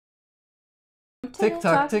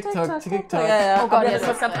Tick-Tack, Tick-Tack, Tick-Tack. Oh Gott, jetzt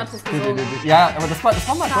wird ganz anders gesungen. Ja, aber das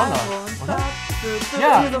war Madonna, oder?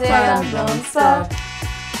 Ja.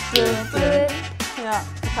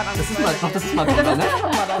 Das ist Madonna, ne?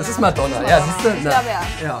 Das ist Madonna, ja, siehst du? Ich glaube,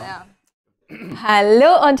 ja.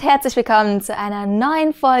 Hallo und herzlich willkommen zu einer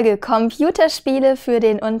neuen Folge Computerspiele für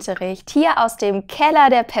den Unterricht, hier aus dem Keller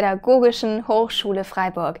der Pädagogischen Hochschule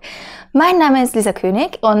Freiburg. Mein Name ist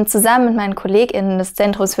König und zusammen mit meinen KollegInnen des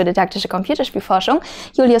Zentrums für didaktische Computerspielforschung,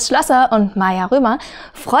 Julius Schlosser und Maja Römer,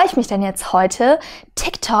 freue ich mich dann jetzt heute,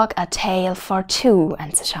 Tock, A Tale for Two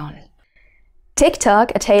anzuschauen.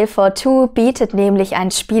 Tock, A Tale for Two bietet nämlich ein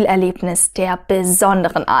Spielerlebnis der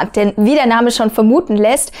besonderen Art, denn wie der Name schon vermuten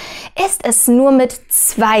lässt, ist es nur mit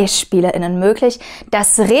 2 SpielerInnen möglich,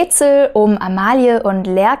 das Rätsel um Amalie und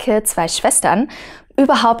Lerke, 2 Schwestern,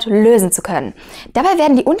 überhaupt lösen zu können. Dabei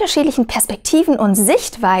werden die unterschiedlichen Perspektiven und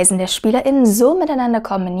Sichtweisen der SpielerInnen so miteinander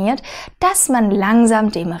kombiniert, dass man langsam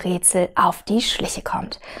dem Rätsel auf die Schliche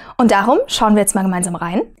kommt. Und darum schauen wir jetzt mal gemeinsam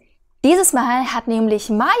rein. Dieses Mal hat nämlich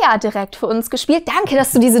Maja direkt für uns gespielt. Danke,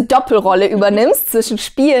 dass du diese Doppelrolle übernimmst zwischen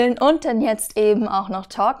Spielen und dann jetzt eben auch noch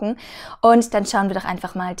Talken. Und dann schauen wir doch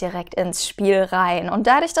einfach mal direkt ins Spiel rein. Und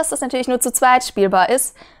dadurch, dass das natürlich nur zu zweit spielbar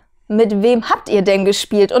ist, mit wem habt ihr denn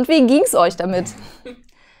gespielt und wie ging's euch damit?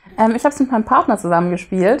 Ich habe es mit meinem Partner zusammen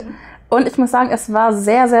gespielt. Und ich muss sagen, es war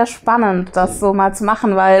sehr, sehr spannend, das so mal zu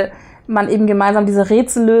machen, weil man eben gemeinsam diese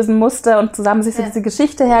Rätsel lösen musste und zusammen sich so diese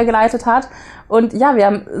Geschichte hergeleitet hat. Und ja, wir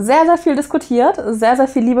haben sehr, sehr viel diskutiert, sehr, sehr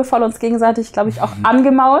viel liebevoll uns gegenseitig, glaube ich, auch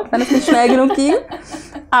angemault, wenn es nicht schnell genug ging.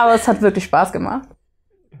 Aber es hat wirklich Spaß gemacht.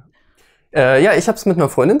 Ja, ich habe es mit einer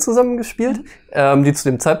Freundin zusammen gespielt, die zu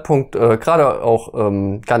dem Zeitpunkt gerade auch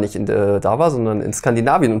gar nicht da war, sondern in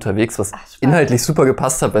Skandinavien unterwegs, was inhaltlich super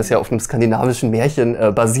gepasst hat, weil es ja auf einem skandinavischen Märchen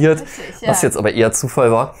basiert, was jetzt aber eher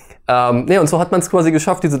Zufall war. Und so hat man es quasi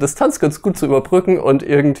geschafft, diese Distanz ganz gut zu überbrücken und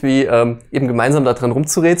irgendwie eben gemeinsam da dran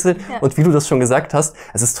rumzurätseln. Ja. Und wie du das schon gesagt hast,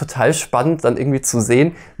 es ist total spannend, dann irgendwie zu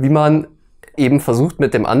sehen, wie man eben versucht,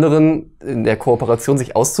 mit dem anderen in der Kooperation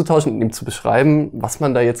sich auszutauschen und ihm zu beschreiben, was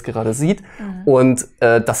man da jetzt gerade sieht. Und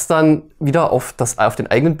das dann wieder auf den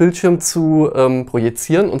eigenen Bildschirm zu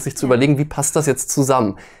projizieren und sich zu überlegen, wie passt das jetzt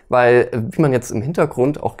zusammen? Weil, wie man jetzt im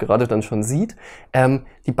Hintergrund auch gerade dann schon sieht,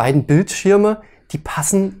 die beiden Bildschirme, die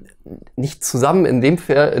passen nicht zusammen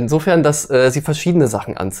insofern, dass sie verschiedene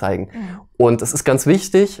Sachen anzeigen. Und es ist ganz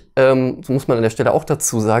wichtig, so muss man an der Stelle auch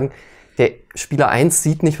dazu sagen, der Spieler 1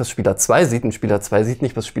 sieht nicht, was Spieler 2 sieht, und Spieler 2 sieht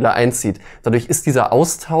nicht, was Spieler 1 sieht. Dadurch ist dieser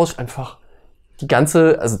Austausch einfach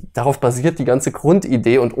darauf basiert die ganze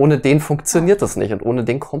Grundidee und ohne den funktioniert das nicht und ohne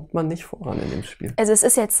den kommt man nicht voran in dem Spiel. Also es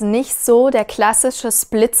ist jetzt nicht so der klassische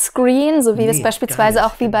Splitscreen, so wie wir es beispielsweise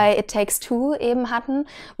auch wie bei It Takes Two eben hatten,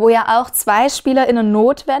 wo ja auch 2 SpielerInnen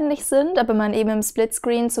notwendig sind, aber man eben im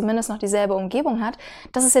Splitscreen zumindest noch dieselbe Umgebung hat.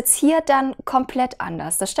 Das ist jetzt hier dann komplett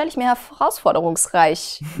anders. Das stelle ich mir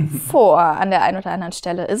herausforderungsreich vor an der einen oder anderen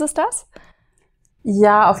Stelle. Ist es das?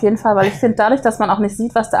 Ja, auf jeden Fall, weil ich finde, dadurch, dass man auch nicht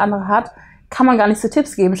sieht, was der andere hat, kann man gar nicht so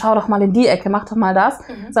Tipps geben, schau doch mal in die Ecke, mach doch mal das,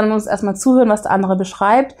 sondern man muss erstmal zuhören, was der andere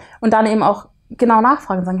beschreibt und dann eben auch genau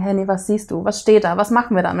nachfragen und sagen, hey, nee, was siehst du, was steht da, was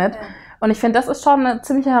machen wir damit? Und ich finde, das ist schon eine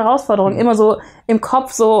ziemliche Herausforderung, immer so im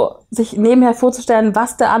Kopf so sich nebenher vorzustellen,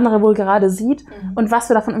 was der andere wohl gerade sieht und was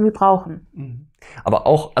wir davon irgendwie brauchen. Aber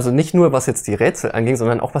auch, also nicht nur, was jetzt die Rätsel anging,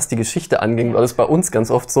 sondern auch, was die Geschichte anging, war das bei uns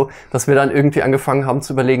ganz oft so, dass wir dann irgendwie angefangen haben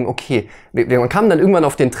zu überlegen, okay, man kam dann irgendwann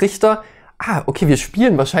auf den Trichter, okay, wir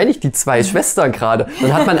spielen wahrscheinlich die 2 Schwestern gerade.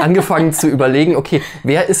 Dann hat man angefangen zu überlegen, okay,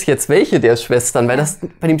 wer ist jetzt welche der Schwestern? Weil das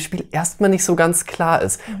bei dem Spiel erstmal nicht so ganz klar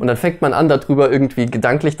ist. Und dann fängt man an, darüber irgendwie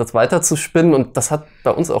gedanklich das weiter zu spinnen. Und das hat bei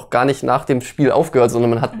uns auch gar nicht nach dem Spiel aufgehört,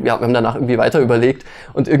 sondern wir haben danach irgendwie weiter überlegt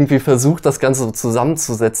und irgendwie versucht, das Ganze so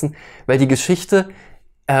zusammenzusetzen. Weil die Geschichte,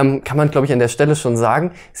 kann man, glaube ich, an der Stelle schon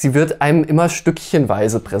sagen, sie wird einem immer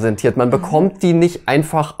stückchenweise präsentiert. Man bekommt die nicht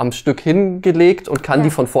einfach am Stück hingelegt und kann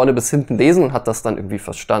die von vorne bis hinten lesen und hat das dann irgendwie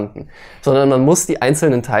verstanden. Sondern man muss die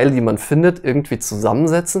einzelnen Teile, die man findet, irgendwie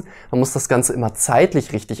zusammensetzen. Man muss das Ganze immer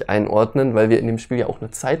zeitlich richtig einordnen, weil wir in dem Spiel ja auch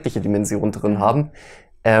eine zeitliche Dimension drin haben.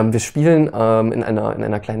 Wir spielen in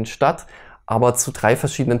einer kleinen Stadt, aber zu 3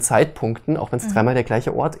 verschiedenen Zeitpunkten, auch wenn es 3-mal der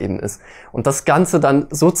gleiche Ort eben ist. Und das Ganze dann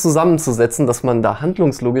so zusammenzusetzen, dass man da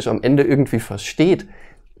handlungslogisch am Ende irgendwie versteht,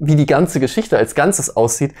 wie die ganze Geschichte als Ganzes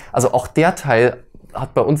aussieht. Also auch der Teil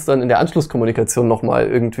hat bei uns dann in der Anschlusskommunikation nochmal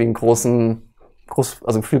irgendwie einen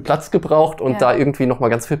also viel Platz gebraucht und da irgendwie nochmal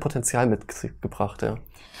ganz viel Potenzial mitgebracht, ja.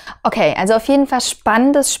 Okay, also auf jeden Fall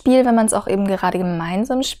spannendes Spiel, wenn man es auch eben gerade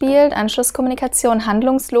gemeinsam spielt. Anschlusskommunikation,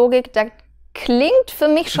 Handlungslogik, da klingt für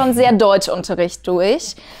mich schon sehr Deutschunterricht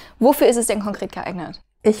durch. Wofür ist es denn konkret geeignet?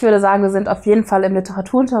 Ich würde sagen, wir sind auf jeden Fall im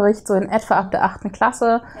Literaturunterricht, so in etwa ab der 8.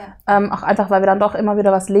 Klasse. Ja. Auch einfach, weil wir dann doch immer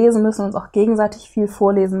wieder was lesen müssen und uns auch gegenseitig viel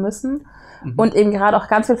vorlesen müssen. Und eben gerade auch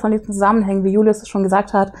ganz viel von diesen Zusammenhängen, wie Julius es schon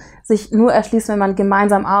gesagt hat, sich nur erschließen, wenn man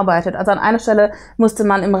gemeinsam arbeitet. Also an einer Stelle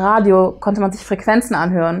konnte man sich Frequenzen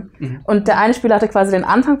anhören. Und der eine Spieler hatte quasi den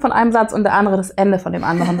Anfang von einem Satz und der andere das Ende von dem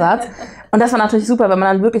anderen Satz. Und das war natürlich super, wenn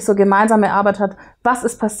man dann wirklich so gemeinsam erarbeitet hat, was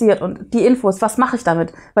ist passiert und die Infos, was mache ich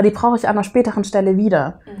damit? Weil die brauche ich an einer späteren Stelle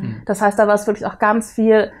wieder. Das heißt, da war es wirklich auch ganz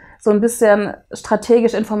viel so ein bisschen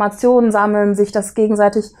strategisch Informationen sammeln, sich das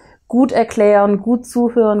gegenseitig gut erklären, gut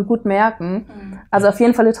zuhören, gut merken. Also auf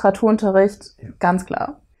jeden Fall Literaturunterricht, ganz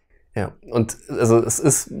klar. Ja, und also es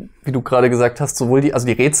ist, wie du gerade gesagt hast, sowohl die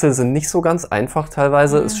Rätsel sind nicht so ganz einfach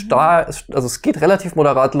teilweise. Es geht relativ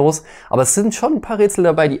moderat los, aber es sind schon ein paar Rätsel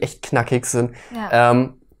dabei, die echt knackig sind. Ja.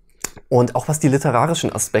 Und auch was die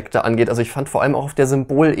literarischen Aspekte angeht, also ich fand vor allem auch auf der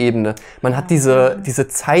Symbolebene, man hat diese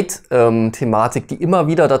Zeit-Thematik, die immer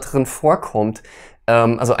wieder da drin vorkommt.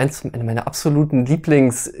 Also eine meiner absoluten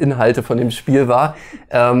Lieblingsinhalte von dem Spiel war,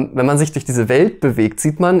 wenn man sich durch diese Welt bewegt,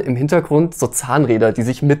 sieht man im Hintergrund so Zahnräder, die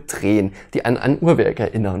sich mitdrehen, die an ein Uhrwerk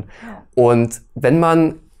erinnern. Ja. Und wenn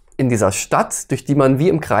man in dieser Stadt, durch die man wie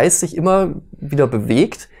im Kreis sich immer wieder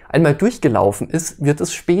bewegt, einmal durchgelaufen ist, wird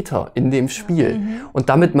es später in dem Spiel. Und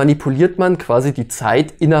damit manipuliert man quasi die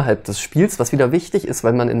Zeit innerhalb des Spiels, was wieder wichtig ist,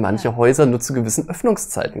 weil man in manche Häuser nur zu gewissen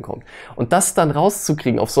Öffnungszeiten kommt. Und das dann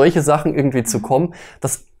rauszukriegen, auf solche Sachen irgendwie zu kommen,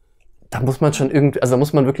 da muss man da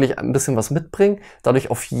muss man wirklich ein bisschen was mitbringen.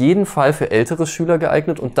 Dadurch auf jeden Fall für ältere Schüler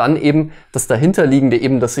geeignet und dann eben das dahinterliegende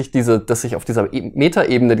eben, dass sich auf dieser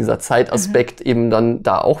Metaebene dieser Zeitaspekt eben dann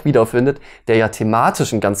da auch wiederfindet, der ja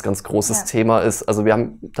thematisch ein ganz, ganz großes Thema ist. Also wir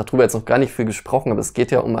haben darüber jetzt noch gar nicht viel gesprochen, aber es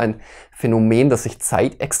geht ja um ein Phänomen, das sich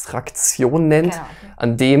Zeitextraktion nennt,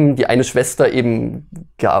 an dem die eine Schwester eben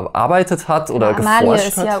gearbeitet hat oder geforscht hat. Maja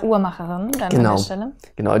ist ja Uhrmacherin dann an der Stelle.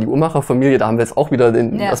 Genau, die Uhrmacherfamilie, da haben wir jetzt auch wieder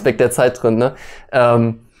den Aspekt der Zeit drin, ne?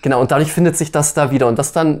 Genau, und dadurch findet sich das da wieder. Und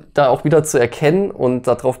das dann da auch wieder zu erkennen und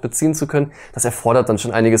darauf beziehen zu können, das erfordert dann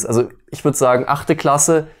schon einiges. Also ich würde sagen, 8.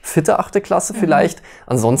 Klasse, vierte 8. Klasse vielleicht.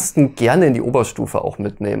 Ansonsten gerne in die Oberstufe auch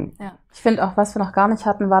mitnehmen. Ja. Ich finde auch, was wir noch gar nicht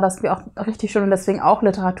hatten, war, dass wir auch richtig schön und deswegen auch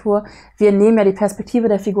Literatur, wir nehmen ja die Perspektive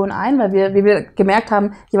der Figuren ein, weil wir, wie wir gemerkt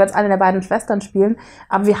haben, jeweils eine der beiden Schwestern spielen.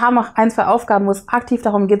 Aber wir haben auch 1, 2 Aufgaben, wo es aktiv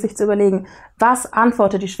darum geht, sich zu überlegen, was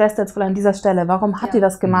antwortet die Schwester jetzt wohl an dieser Stelle? Warum hat die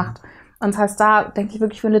das gemacht? Und das heißt, da denke ich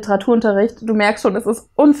wirklich für den Literaturunterricht, du merkst schon, es ist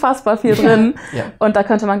unfassbar viel drin. Und da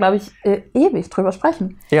könnte man, glaube ich, ewig drüber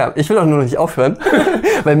sprechen. Ja, ich will auch nur noch nicht aufhören,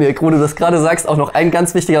 weil mir, wo du das gerade sagst, auch noch ein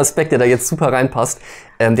ganz wichtiger Aspekt, der da jetzt super reinpasst,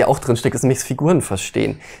 der auch drin steckt, ist nämlich das Figuren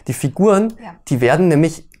verstehen. Die Figuren, die werden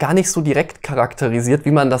nämlich gar nicht so direkt charakterisiert,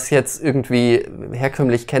 wie man das jetzt irgendwie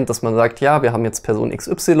herkömmlich kennt, dass man sagt, ja, wir haben jetzt Person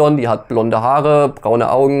XY, die hat blonde Haare,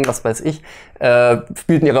 braune Augen, was weiß ich,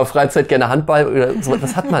 spielt in ihrer Freizeit gerne Handball oder so,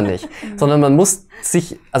 das hat man nicht. Sondern man muss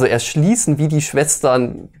sich erschließen, wie die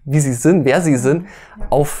Schwestern, wie sie sind, wer sie sind,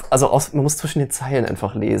 man muss zwischen den Zeilen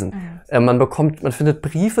einfach lesen. Man findet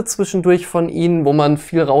Briefe zwischendurch von ihnen, wo man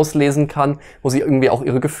viel rauslesen kann, wo sie irgendwie auch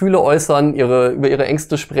ihre Gefühle äußern, über ihre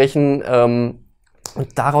Ängste sprechen,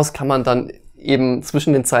 und daraus kann man dann eben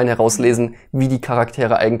zwischen den Zeilen herauslesen, wie die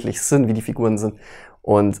Charaktere eigentlich sind, wie die Figuren sind.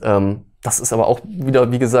 Und das ist aber auch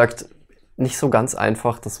wieder, wie gesagt, nicht so ganz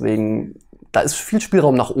einfach, deswegen da ist viel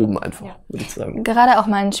Spielraum nach oben einfach, würde ich sagen. Gerade auch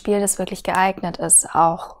mal ein Spiel, das wirklich geeignet ist,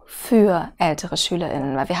 auch für ältere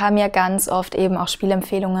SchülerInnen. Weil wir haben ja ganz oft eben auch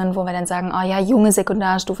Spielempfehlungen, wo wir dann sagen, oh ja, junge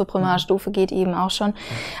Sekundarstufe, Primarstufe geht eben auch schon.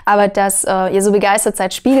 Aber dass ihr so begeistert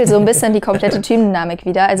seid, spiegelt so ein bisschen die komplette Teamdynamik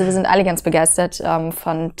wieder. Also wir sind alle ganz begeistert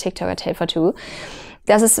von TikTok A Tale for Two.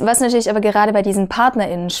 Das ist, was natürlich aber gerade bei diesen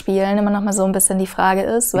PartnerInnen-Spielen immer noch mal so ein bisschen die Frage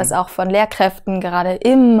ist, was auch von Lehrkräften gerade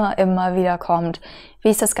immer wieder kommt. Wie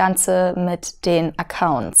ist das Ganze mit den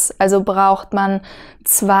Accounts? Also braucht man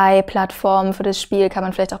 2 Plattformen für das Spiel? Kann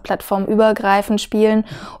man vielleicht auch plattformübergreifend spielen?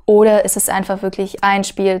 Oder ist es einfach wirklich ein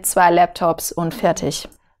Spiel, 2 Laptops und fertig?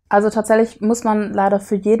 Also tatsächlich muss man leider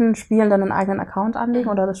für jeden Spielenden einen eigenen Account anlegen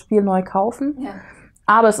oder das Spiel neu kaufen. Ja.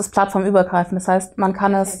 Aber es ist plattformübergreifend. Das heißt, man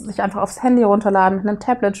kann es sich einfach aufs Handy runterladen, mit einem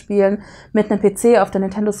Tablet spielen, mit einem PC. Auf der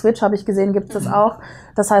Nintendo Switch, habe ich gesehen, gibt es das auch.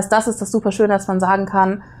 Das heißt, das ist das super Schöne, dass man sagen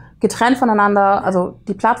kann, getrennt voneinander, also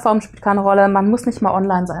die Plattform spielt keine Rolle, man muss nicht mal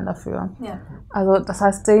online sein dafür. Ja. Also das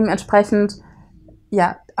heißt dementsprechend,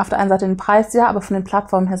 ja, auf der einen Seite den Preis, ja, aber von den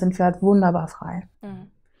Plattformen her sind wir halt wunderbar frei.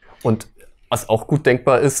 Und was auch gut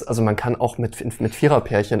denkbar ist, also man kann auch mit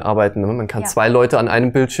Viererpärchen arbeiten. Ne? Man kann 2 Leute an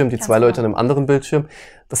einem Bildschirm, die 2 Leute an einem anderen Bildschirm.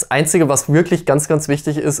 Das Einzige, was wirklich ganz, ganz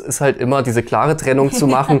wichtig ist, ist halt immer diese klare Trennung zu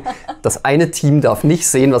machen. Das eine Team darf nicht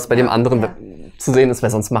sehen, was bei dem anderen zu sehen ist, weil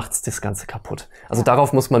sonst macht es das Ganze kaputt. Also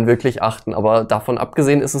darauf muss man wirklich achten. Aber davon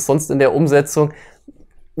abgesehen ist es sonst in der Umsetzung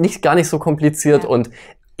gar nicht so kompliziert. Und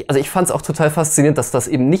also ich fand es auch total faszinierend, dass das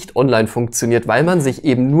eben nicht online funktioniert, weil man sich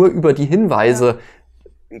eben nur über die Hinweise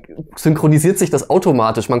synchronisiert sich das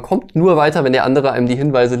automatisch. Man kommt nur weiter, wenn der andere einem die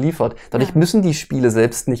Hinweise liefert. Dadurch müssen die Spiele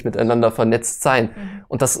selbst nicht miteinander vernetzt sein.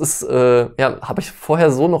 Und das ist, habe ich vorher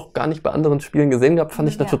so noch gar nicht bei anderen Spielen gesehen gehabt, fand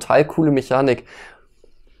ich eine total coole Mechanik.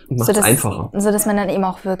 Macht es einfacher. So dass man dann eben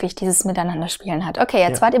auch wirklich dieses Miteinander-Spielen hat. Okay,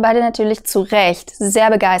 jetzt wart ihr beide natürlich zu Recht sehr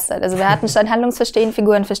begeistert. Also wir hatten schon Handlungsverstehen,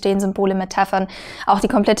 Figuren verstehen, Symbole, Metaphern, auch die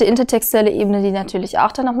komplette intertextuelle Ebene, die natürlich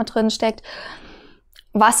auch da noch mit drin steckt.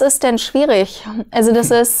 Was ist denn schwierig? Also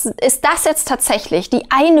ist das jetzt tatsächlich die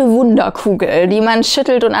eine Wunderkugel, die man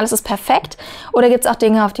schüttelt und alles ist perfekt? Oder gibt es auch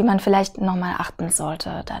Dinge, auf die man vielleicht nochmal achten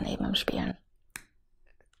sollte daneben im Spielen?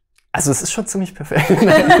 Also es ist schon ziemlich perfekt.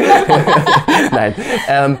 Nein.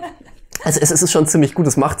 Also es ist schon ziemlich gut.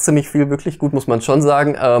 Es macht ziemlich viel wirklich gut, muss man schon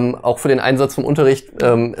sagen. Auch für den Einsatz vom Unterricht.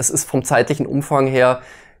 Es ist vom zeitlichen Umfang her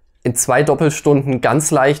in 2 Doppelstunden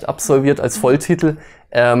ganz leicht absolviert als Volltitel.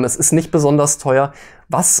 Es ist nicht besonders teuer.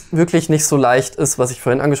 Was wirklich nicht so leicht ist, was ich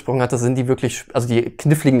vorhin angesprochen hatte, sind die wirklich, also die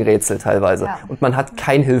kniffligen Rätsel teilweise. Ja. Und man hat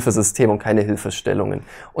kein Hilfesystem und keine Hilfestellungen.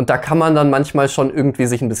 Und da kann man dann manchmal schon irgendwie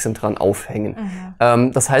sich ein bisschen dran aufhängen.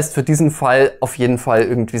 Das heißt, für diesen Fall auf jeden Fall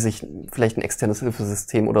irgendwie sich vielleicht ein externes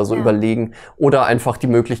Hilfesystem oder so überlegen oder einfach die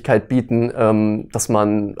Möglichkeit bieten, dass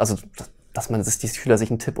die Schüler sich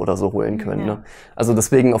einen Tipp oder so holen können. Ne? Also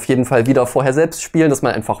deswegen auf jeden Fall wieder vorher selbst spielen, dass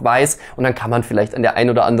man einfach weiß und dann kann man vielleicht an der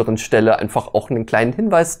einen oder anderen Stelle einfach auch einen kleinen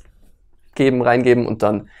Hinweis reingeben und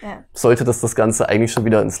dann sollte das Ganze eigentlich schon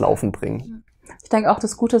wieder ins Laufen bringen. Ich denke auch,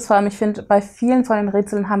 das Gute ist vor allem, ich finde, bei vielen von den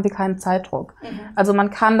Rätseln haben wir keinen Zeitdruck. Also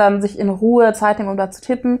man kann dann sich in Ruhe Zeit nehmen, um da zu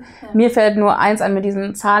tippen. Mir fällt nur eins an mit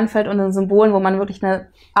diesem Zahlenfeld und den Symbolen, wo man wirklich eine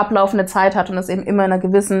ablaufende Zeit hat und es eben immer in einer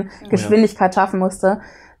gewissen Geschwindigkeit schaffen musste.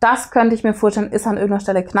 Das könnte ich mir vorstellen, ist an irgendeiner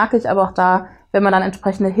Stelle knackig, aber auch da, wenn man dann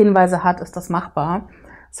entsprechende Hinweise hat, ist das machbar.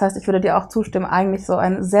 Das heißt, ich würde dir auch zustimmen, eigentlich so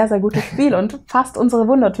ein sehr, sehr gutes Spiel und fast unsere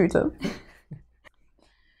Wundertüte.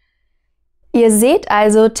 Ihr seht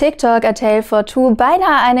also TikTok, A Tale for Two,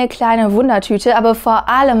 beinahe eine kleine Wundertüte, aber vor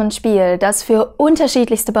allem ein Spiel, das für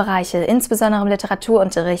unterschiedlichste Bereiche, insbesondere im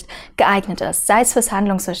Literaturunterricht, geeignet ist. Sei es fürs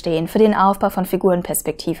Handlungsverstehen, für den Aufbau von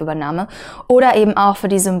Figurenperspektivübernahme oder eben auch für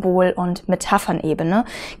die Symbol- und Metaphernebene.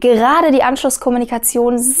 Gerade die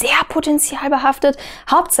Anschlusskommunikation sehr potenzialbehaftet.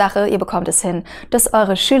 Hauptsache, ihr bekommt es hin, dass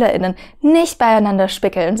eure SchülerInnen nicht beieinander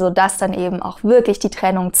spickeln, sodass dann eben auch wirklich die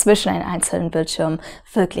Trennung zwischen den einzelnen Bildschirmen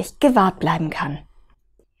wirklich gewahrt bleiben kann.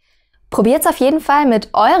 Probiert's auf jeden Fall mit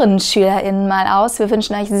euren SchülerInnen mal aus. Wir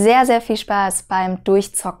wünschen euch sehr, sehr viel Spaß beim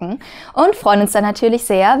Durchzocken und freuen uns dann natürlich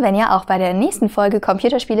sehr, wenn ihr auch bei der nächsten Folge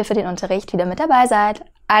Computerspiele für den Unterricht wieder mit dabei seid.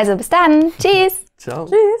 Also bis dann. Tschüss. Ciao.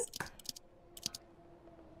 Tschüss.